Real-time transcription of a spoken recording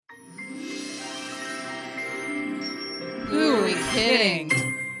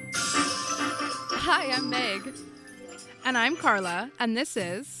Hi, I'm Meg. And I'm Carla, and this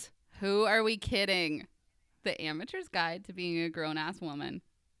is... Who Are We Kidding? The Amateur's Guide to Being a Grown-Ass Woman.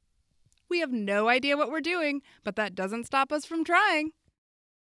 We have no idea what we're doing, but that doesn't stop us from trying.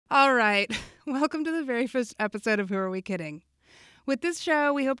 All right, welcome to the very first episode of Who Are We Kidding? With this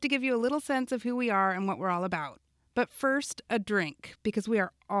show, we hope to give you a little sense of who we are and what we're all about. But first, a drink, because we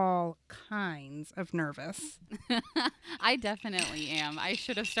are all kinds of nervous. I definitely am. I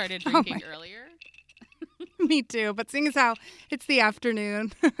should have started drinking earlier. Me too, but seeing as how it's the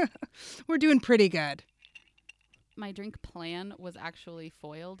afternoon, we're doing pretty good. My drink plan was actually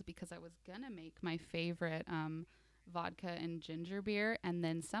foiled because I was going to make my favorite vodka and ginger beer, and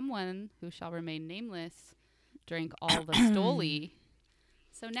then someone who shall remain nameless drank all the Stoli.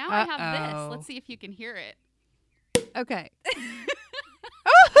 So now I have this. Let's see if you can hear it. Okay.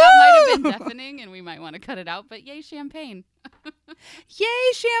 That might have been deafening, and we might want to cut it out, but yay, champagne.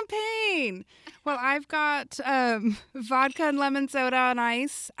 Yay, champagne! Well, I've got vodka and lemon soda on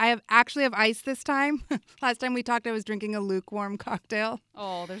ice. I actually have ice this time. Last time we talked, I was drinking a lukewarm cocktail.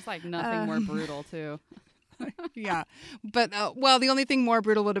 Oh, there's like nothing more brutal, too. Yeah. But, well, the only thing more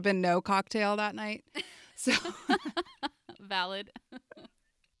brutal would have been no cocktail that night. So Valid.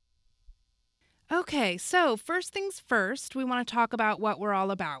 Okay, so first things first, we want to talk about what we're all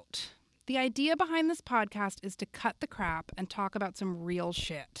about. The idea behind this podcast is to cut the crap and talk about some real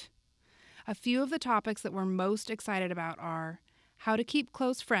shit. A few of the topics that we're most excited about are how to keep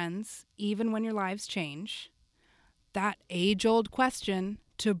close friends even when your lives change, that age-old question,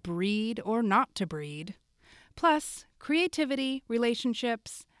 to breed or not to breed, plus creativity,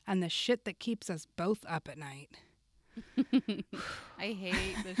 relationships, and the shit that keeps us both up at night. I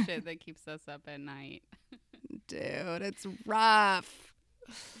hate the shit that keeps us up at night. Dude, it's rough.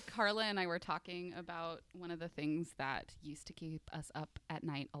 Carla and I were talking about one of the things that used to keep us up at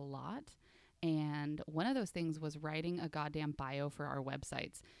night a lot. And one of those things was writing a goddamn bio for our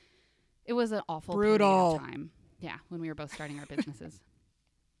websites. It was an awful brutal period of time. Yeah, when we were both starting our businesses.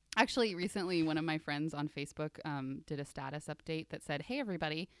 Actually, recently, one of my friends on Facebook did a status update that said, hey,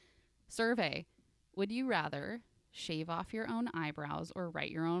 everybody, survey. Would you rather shave off your own eyebrows or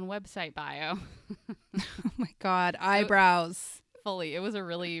write your own website bio? Oh my God, eyebrows. Fully. It was a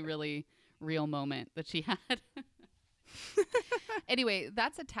really, really real moment that she had. Anyway,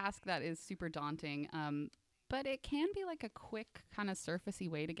 that's a task that is super daunting. But it can be like a quick kind of surfacey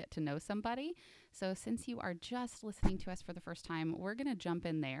way to get to know somebody. So since you are just listening to us for the first time, we're going to jump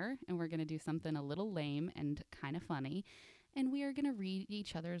in there and we're going to do something a little lame and kind of funny. And we are going to read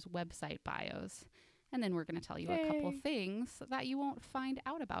each other's website bios. And then we're going to tell you a couple things that you won't find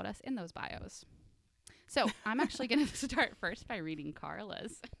out about us in those bios. So I'm actually going to start first by reading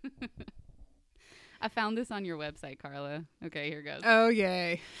Carla's. I found this on your website, Carla. Okay, here goes. Oh,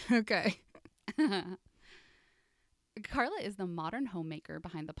 yay. Okay. Carla is the modern homemaker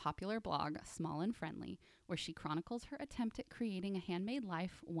behind the popular blog Small and Friendly, where she chronicles her attempt at creating a handmade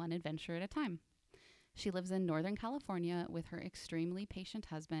life one adventure at a time. She lives in Northern California with her extremely patient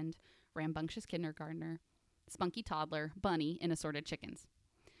husband, rambunctious kindergartner, spunky toddler, Bunny, and assorted chickens.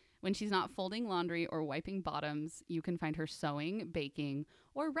 When she's not folding laundry or wiping bottoms, you can find her sewing, baking,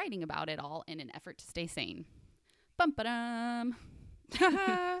 or writing about it all in an effort to stay sane. Bum-ba-dum!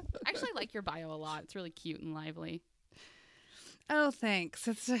 I actually like your bio a lot. It's really cute and lively. Oh, thanks.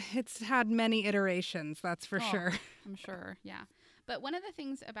 It's had many iterations, that's for sure. I'm sure, yeah. But one of the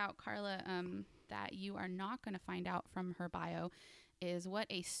things about Carla that you are not going to find out from her bio is what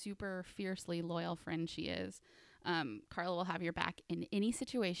a super fiercely loyal friend she is. Carla will have your back in any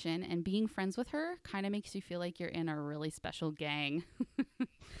situation, and being friends with her kind of makes you feel like you're in a really special gang.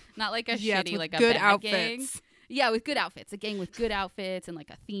 Not like a shitty, like a good bad outfits. gang. Yeah, with good outfits. A gang with good outfits and like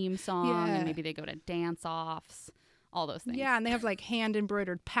a theme song, and maybe they go to dance-offs, all those things. Yeah, and they have like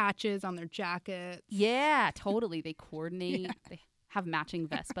hand-embroidered patches on their jackets. Yeah, totally. They coordinate. Yeah. They have matching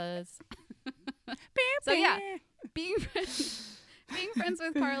Vespas. So yeah, being friends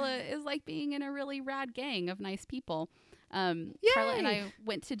with Carla is like being in a really rad gang of nice people. Carla and I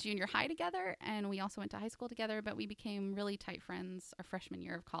went to junior high together, and we also went to high school together, but we became really tight friends our freshman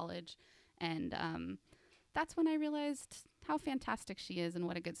year of college. And that's when I realized how fantastic she is and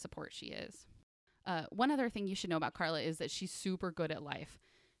what a good support she is. One other thing you should know about Carla is that she's super good at life.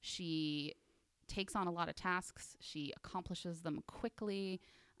 She takes on a lot of tasks. She accomplishes them quickly.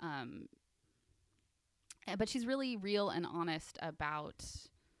 But she's really real and honest about,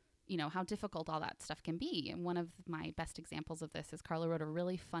 you know, how difficult all that stuff can be. And one of my best examples of this is Carla wrote a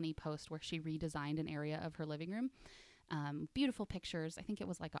really funny post where she redesigned an area of her living room. Beautiful pictures. I think it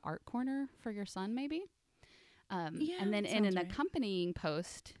was like an art corner for your son, maybe. And then in an accompanying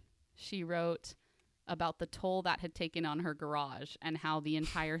post, she wrote, about the toll that had taken on her garage and how the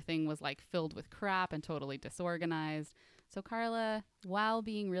entire thing was like filled with crap and totally disorganized. So Carla, while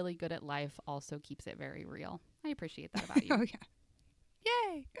being really good at life, also keeps it very real. I appreciate that about you. Oh,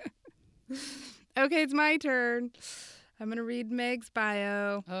 yeah. Yay. Okay, it's my turn. I'm going to read Meg's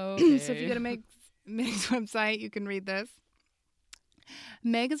bio. Okay. So if you go to Meg's website, you can read this.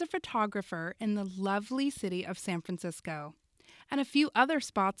 Meg is a photographer in the lovely city of San Francisco and a few other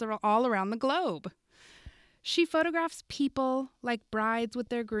spots are all around the globe. She photographs people like brides with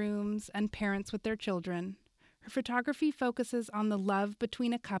their grooms and parents with their children. Her photography focuses on the love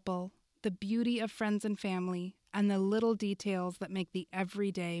between a couple, the beauty of friends and family, and the little details that make the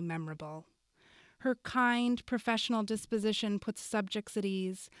everyday memorable. Her kind, professional disposition puts subjects at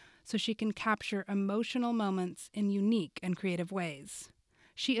ease so she can capture emotional moments in unique and creative ways.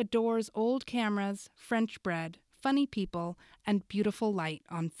 She adores old cameras, French bread, funny people, and beautiful light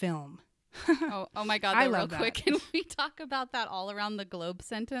on film. Oh my God, I real love quick, that. can we talk about that all around the globe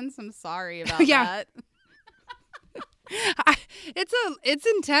sentence? I'm sorry about that. It's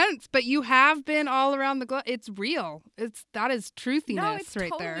intense, but you have been all around the globe. It's real. That is truthiness No, it's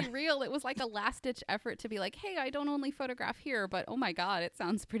right totally there. real. It was like a last-ditch effort to be like, hey, I don't only photograph here, but oh my God, it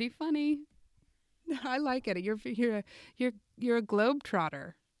sounds pretty funny. I like it. You're a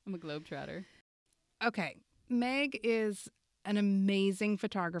globetrotter. I'm a globetrotter. Okay, Meg is an amazing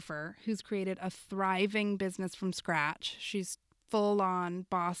photographer who's created a thriving business from scratch. She's full-on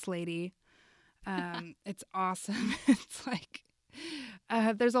boss lady. It's awesome. It's like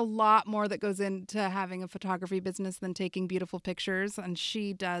there's a lot more that goes into having a photography business than taking beautiful pictures, and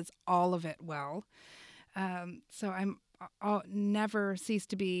she does all of it well. So I'll never cease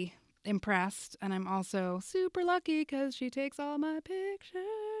to be impressed, and I'm also super lucky because she takes all my pictures.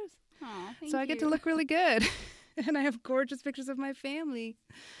 Aw, So I get to look really good, and I have gorgeous pictures of my family.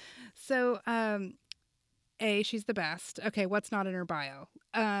 So she's the best. Okay, what's not in her bio?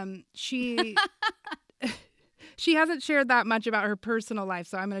 She she hasn't shared that much about her personal life,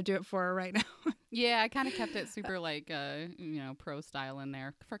 so I'm going to do it for her right now. Yeah, I kind of kept it super like pro style in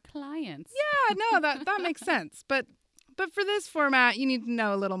there for clients. Yeah, no, that makes sense. But for this format, you need to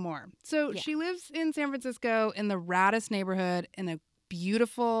know a little more. So Yeah. she lives in San Francisco in the raddest neighborhood in a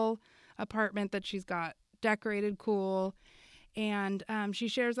beautiful apartment that she's got decorated cool. And she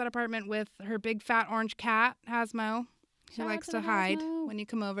shares that apartment with her big fat orange cat, Hasmo, who Shout out likes to to the hide Hasmo. when you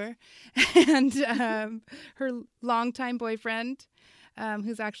come over. And her longtime boyfriend,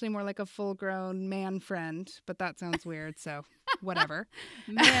 who's actually more like a full-grown man friend, but that sounds weird, so whatever.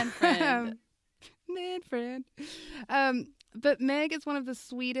 Man friend. Man friend. But Meg is one of the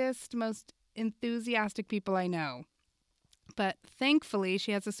sweetest, most enthusiastic people I know. But thankfully,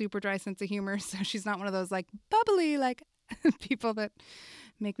 she has a super dry sense of humor, so she's not one of those like bubbly like people that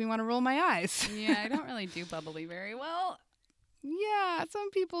make me want to roll my eyes. Yeah, I don't really do bubbly very well. Yeah,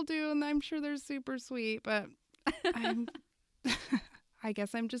 some people do, and I'm sure they're super sweet, but I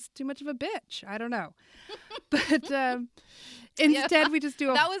guess I'm just too much of a bitch. I don't know. But instead, we just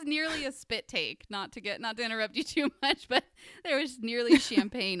do That was nearly a spit take, not to interrupt you too much, but there was nearly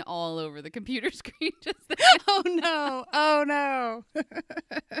champagne all over the computer screen just then. Oh no. Oh no.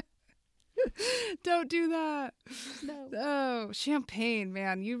 Don't do that. No. Oh, champagne,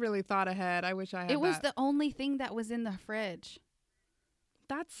 man. You really thought ahead. I wish I had It was that. the only thing that was in the fridge.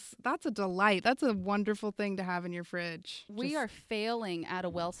 That's a delight. That's a wonderful thing to have in your fridge. We are failing at a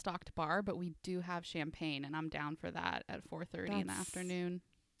well-stocked bar, but we do have champagne, and I'm down for that at 4:30 in the afternoon.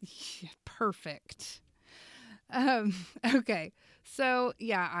 Yeah, perfect. Okay. So,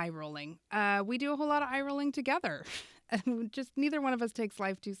 yeah, eye rolling. We do a whole lot of eye rolling together. And just neither one of us takes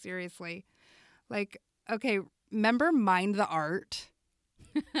life too seriously. Like, okay, remember Mind the Art?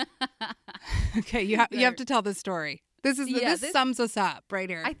 Okay, you have to tell this story. This sums us up right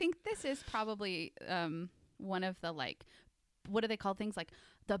here. I think this is probably one of the, like, what do they call things? Like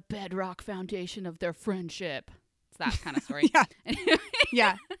the bedrock foundation of their friendship. It's that kind of story. Yeah.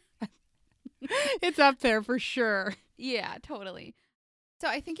 Yeah. It's up there for sure. Yeah, totally. So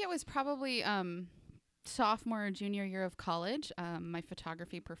I think it was probably sophomore or junior year of college. My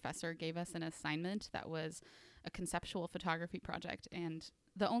photography professor gave us an assignment that was a conceptual photography project, and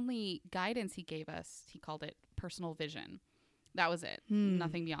the only guidance he gave us, he called it personal vision. That was it.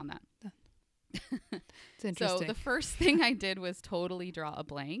 Nothing beyond that. It's interesting. So the first thing I did was totally draw a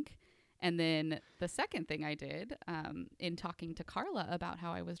blank. And then the second thing I did in talking to Carla about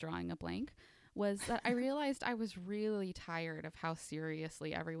how I was drawing a blank was that I realized I was really tired of how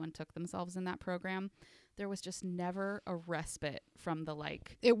seriously everyone took themselves in that program. There was just never a respite from the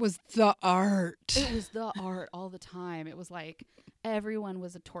like. It was the art. It was the art all the time. It was like everyone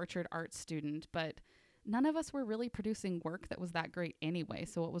was a tortured art student, but none of us were really producing work that was that great anyway.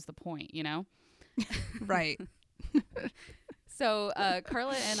 So what was the point, you know? Right. So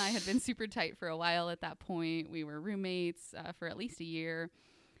Carla and I had been super tight for a while at that point. We were roommates for at least a year.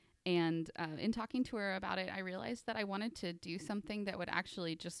 And in talking to her about it, I realized that I wanted to do something that would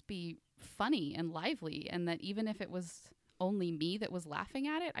actually just be funny and lively, and that even if it was only me that was laughing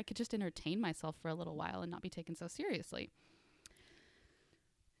at it, I could just entertain myself for a little while and not be taken so seriously.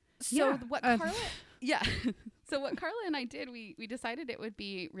 So what Carla, so what Carla and I did, we decided it would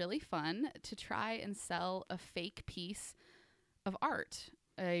be really fun to try and sell a fake piece of art,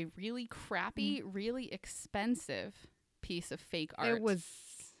 a really crappy, really expensive piece of fake art.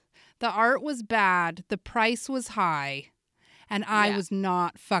 The art was bad, the price was high, and I was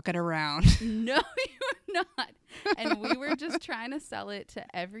not fucking around. No, you were not. And we were just trying to sell it to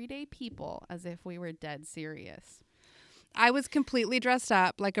everyday people as if we were dead serious. I was completely dressed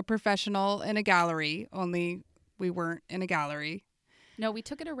up like a professional in a gallery, only we weren't in a gallery. No, we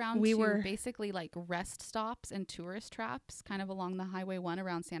took it around to basically like rest stops and tourist traps kind of along the Highway 1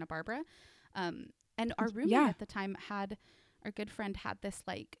 around Santa Barbara. And our roommate at the time our good friend had this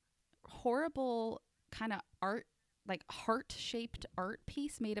like horrible kind of art, like heart-shaped art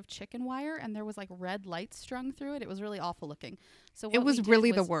piece made of chicken wire, and there was like red lights strung through it. It was really awful looking. So it was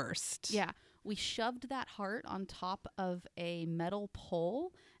really the worst. Yeah. We shoved that heart on top of a metal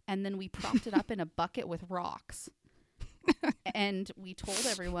pole, and then we propped it up in a bucket with rocks. And we told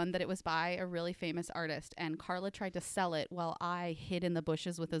everyone that it was by a really famous artist, and Carla tried to sell it while I hid in the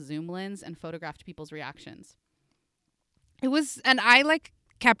bushes with a zoom lens and photographed people's reactions. It was, and I like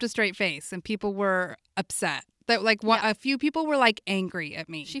kept a straight face, and people were upset. That like a few people were like angry at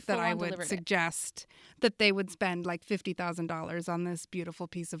me that I would suggest that they would spend like $50,000 on this beautiful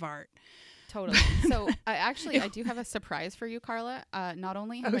piece of art. Totally. So I do have a surprise for you, Carla. Not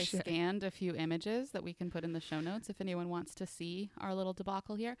only have I scanned a few images that we can put in the show notes if anyone wants to see our little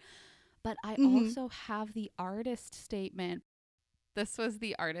debacle here, but I also have the artist statement. This was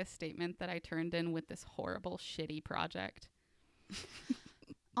the artist statement that I turned in with this horrible, shitty project.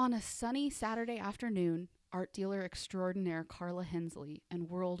 On a sunny Saturday afternoon, art dealer extraordinaire Carla Hensley and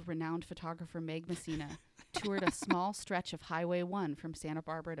world-renowned photographer Meg Messina toured a small stretch of Highway 1 from Santa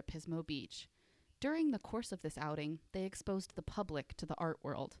Barbara to Pismo Beach. During the course of this outing, they exposed the public to the art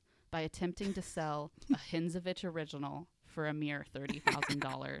world by attempting to sell a Hinzovich original for a mere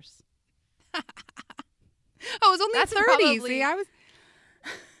 $30,000. Oh, it was only 30. See, I was...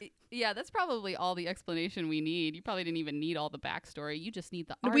 Yeah, that's probably all the explanation we need. You probably didn't even need all the backstory. You just need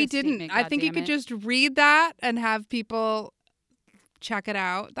the artist We didn't. statement, I think you could just read that and have people check it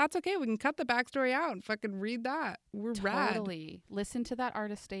out. That's okay. We can cut the backstory out and fucking read that. We're rad. Totally. Listen to that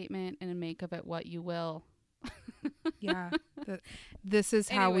artist statement and make of it what you will. Yeah. This is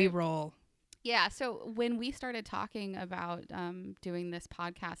how we roll. Yeah. So when we started talking about doing this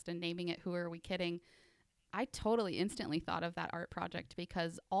podcast and naming it Who Are We Kidding?, I totally instantly thought of that art project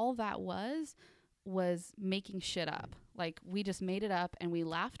because all that was making shit up. Like we just made it up and we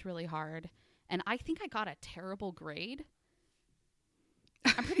laughed really hard. And I think I got a terrible grade.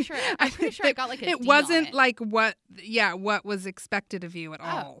 I'm pretty sure I got like a D it wasn't on it. Like what was expected of you at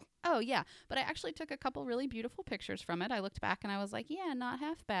all. Oh yeah. But I actually took a couple really beautiful pictures from it. I looked back and I was like, yeah, not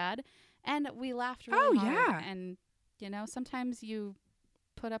half bad. And we laughed really hard. Yeah. And you know, sometimes you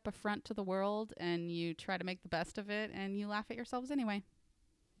put up a front to the world and you try to make the best of it and you laugh at yourselves anyway.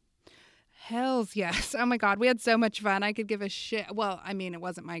 Hells yes. Oh my God. We had so much fun. I could give a shit. Well, I mean, it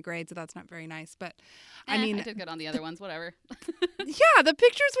wasn't my grade, so that's not very nice, but I mean, I did good on the other ones, whatever. Yeah. The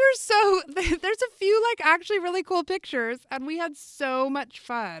pictures were there's a few like actually really cool pictures and we had so much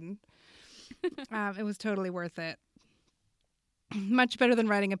fun. It was totally worth it. Much better than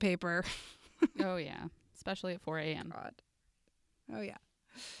writing a paper. Oh yeah. Especially at 4 a.m. God. Oh yeah.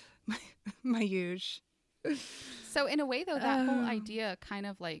 My huge. So in a way though, that whole idea kind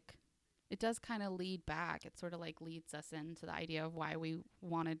of like, it does kind of lead back. It sort of like leads us into the idea of why we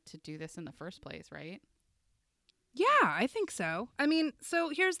wanted to do this in the first place, right? Yeah, I think so. I mean, so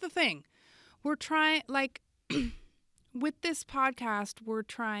here's the thing. We're trying, like, with this podcast, we're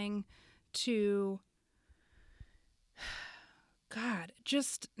trying to, God,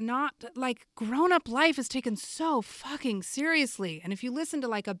 just not, like, grown-up life is taken so fucking seriously. And if you listen to,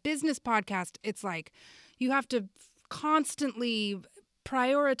 like, a business podcast, it's like you have to constantly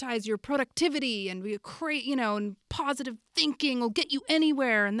prioritize your productivity and create, and positive thinking will get you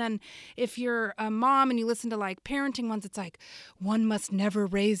anywhere. And then if you're a mom and you listen to like parenting ones, it's like one must never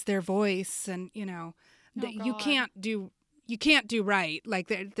raise their voice. And, you can't do right.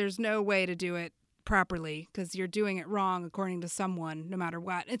 Like there's no way to do it properly because you're doing it wrong according to someone, no matter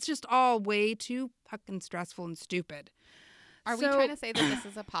what. It's just all way too fucking stressful and stupid. Are we trying to say that this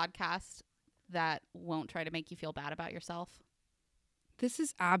is a podcast that won't try to make you feel bad about yourself? This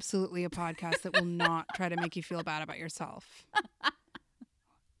is absolutely a podcast that will not try to make you feel bad about yourself.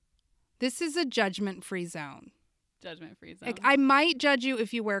 This is a judgment-free zone. Judgment-free zone. Like, I might judge you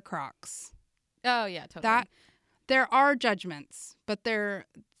if you wear Crocs. Oh, yeah, totally. There are judgments, but they're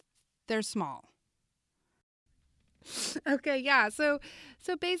small. Okay, yeah. So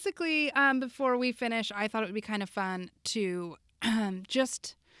basically, before we finish, I thought it would be kind of fun to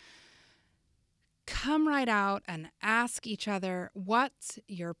just come right out and ask each other, what's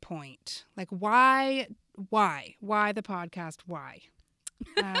your point? Like, why the podcast? Why?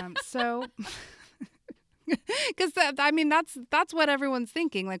 So, because that's what everyone's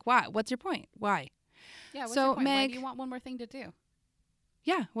thinking. Like, why? What's your point? Why? Yeah. What's So, your point? Why Meg, do you want one more thing to do?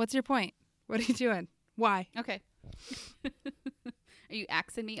 Yeah. What's your point? What are you doing? Why? Okay. Are you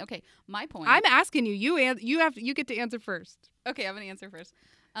asking me? Okay. My point. I'm asking you. You get to answer first. Okay, I'm gonna answer first.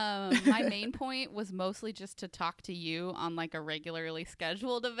 My main point was mostly just to talk to you on like a regularly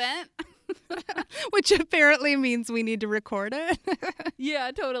scheduled event. Which apparently means we need to record it.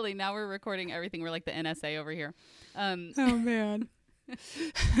 Yeah, totally. Now we're recording everything. We're like the NSA over here. Oh man.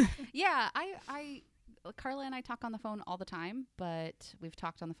 Yeah, I Carla and I talk on the phone all the time, but we've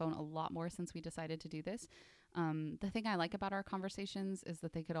talked on the phone a lot more since we decided to do this. The thing I like about our conversations is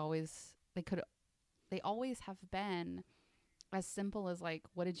that they always have been as simple as like,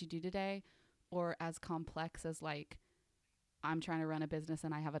 what did you do today? Or as complex as like, I'm trying to run a business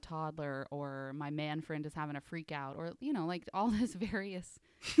and I have a toddler, or my man friend is having a freak out, or, you know, like all this various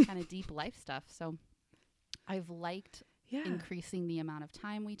kind of deep life stuff. So I've liked increasing the amount of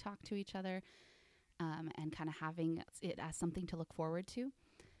time we talk to each other, and kind of having it as something to look forward to.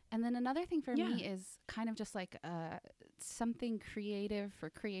 And then another thing for me is kind of just like something creative for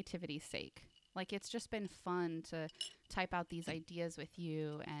creativity's sake. Like, it's just been fun to type out these ideas with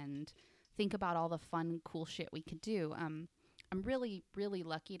you and think about all the fun, cool shit we could do. I'm really, really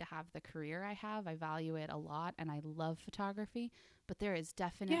lucky to have the career I have. I value it a lot, and I love photography. But there is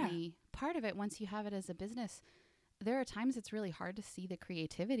definitely part of it, once you have it as a business, there are times it's really hard to see the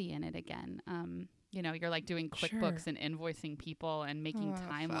creativity in it again. You know, you're like doing QuickBooks and invoicing people and making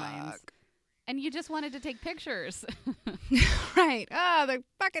timelines. Fuck. And you just wanted to take pictures. Right. The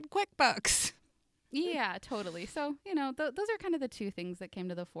fucking QuickBooks. Yeah, totally. So, you know, those are kind of the two things that came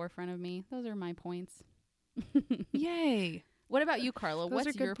to the forefront of me. Those are my points. Yay. What about you, Carla?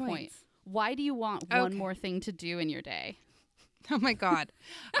 What's your point? Why do you want one more thing to do in your day? Oh, my God.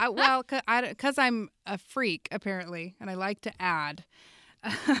 Well, because I'm a freak, apparently, and I like to add.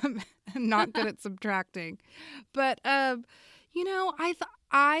 I'm not good at subtracting. But, you know,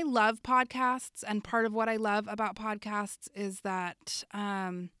 I love podcasts, and part of what I love about podcasts is that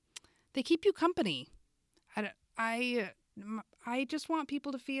they keep you company. I just want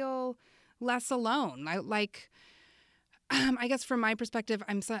people to feel less alone. I guess from my perspective,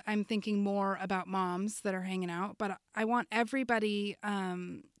 I'm thinking more about moms that are hanging out, but I want everybody,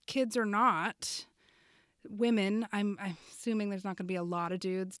 kids or not, women. I'm assuming there's not going to be a lot of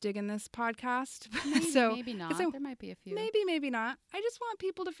dudes digging this podcast. Maybe not. There might be a few. Maybe not. I just want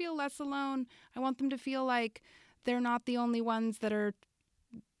people to feel less alone. I want them to feel like they're not the only ones that are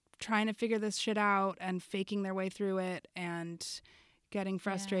trying to figure this shit out and faking their way through it and getting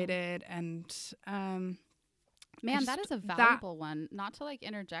frustrated. And man, that is a valuable one. Not to like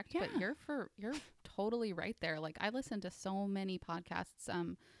interject, but you're totally right there. Like, I listen to so many podcasts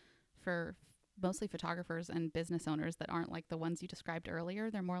for mostly photographers and business owners that aren't like the ones you described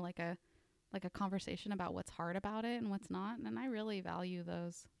earlier. They're more like a conversation about what's hard about it and what's not, and I really value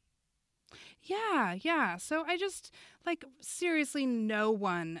those. Yeah. So I just, like, seriously, no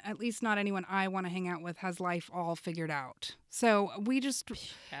one, at least not anyone I want to hang out with, has life all figured out. So we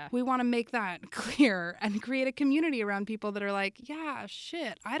want to make that clear and create a community around people that are like, yeah,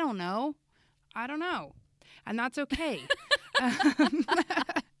 shit, I don't know. And that's okay. I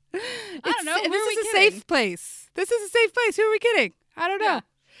don't know. This is a safe place. Who are we kidding? I don't know.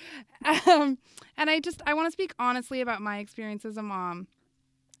 Yeah. And I want to speak honestly about my experience as a mom.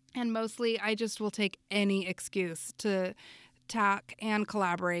 And mostly, I just will take any excuse to talk and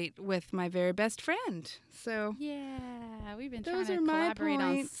collaborate with my very best friend. So yeah, we've been trying to collaborate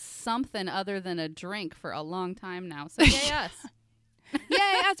on something other than a drink for a long time now. So yay us.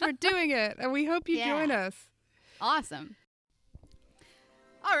 Yay us, we're doing it. And we hope you join us. Awesome.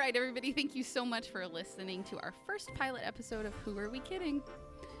 All right, everybody, thank you so much for listening to our first pilot episode of Who Are We Kidding?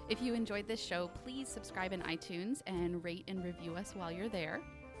 If you enjoyed this show, please subscribe in iTunes and rate and review us while you're there.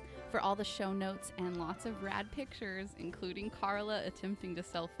 For all the show notes and lots of rad pictures, including Carla attempting to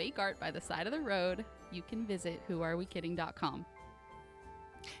sell fake art by the side of the road, you can visit whoarewekidding.com.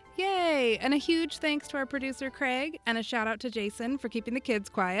 Yay! And a huge thanks to our producer, Craig, and a shout out to Jason for keeping the kids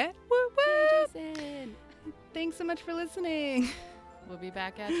quiet. Woo woo! Yay, Jason! Thanks so much for listening. We'll be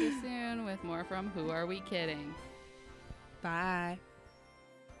back at you soon with more from Who Are We Kidding? Bye.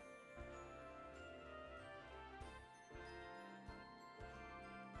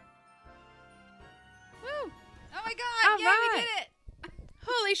 Woo! Oh my God! All Yay, right. we did it!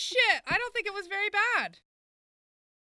 Holy shit! I don't think it was very bad.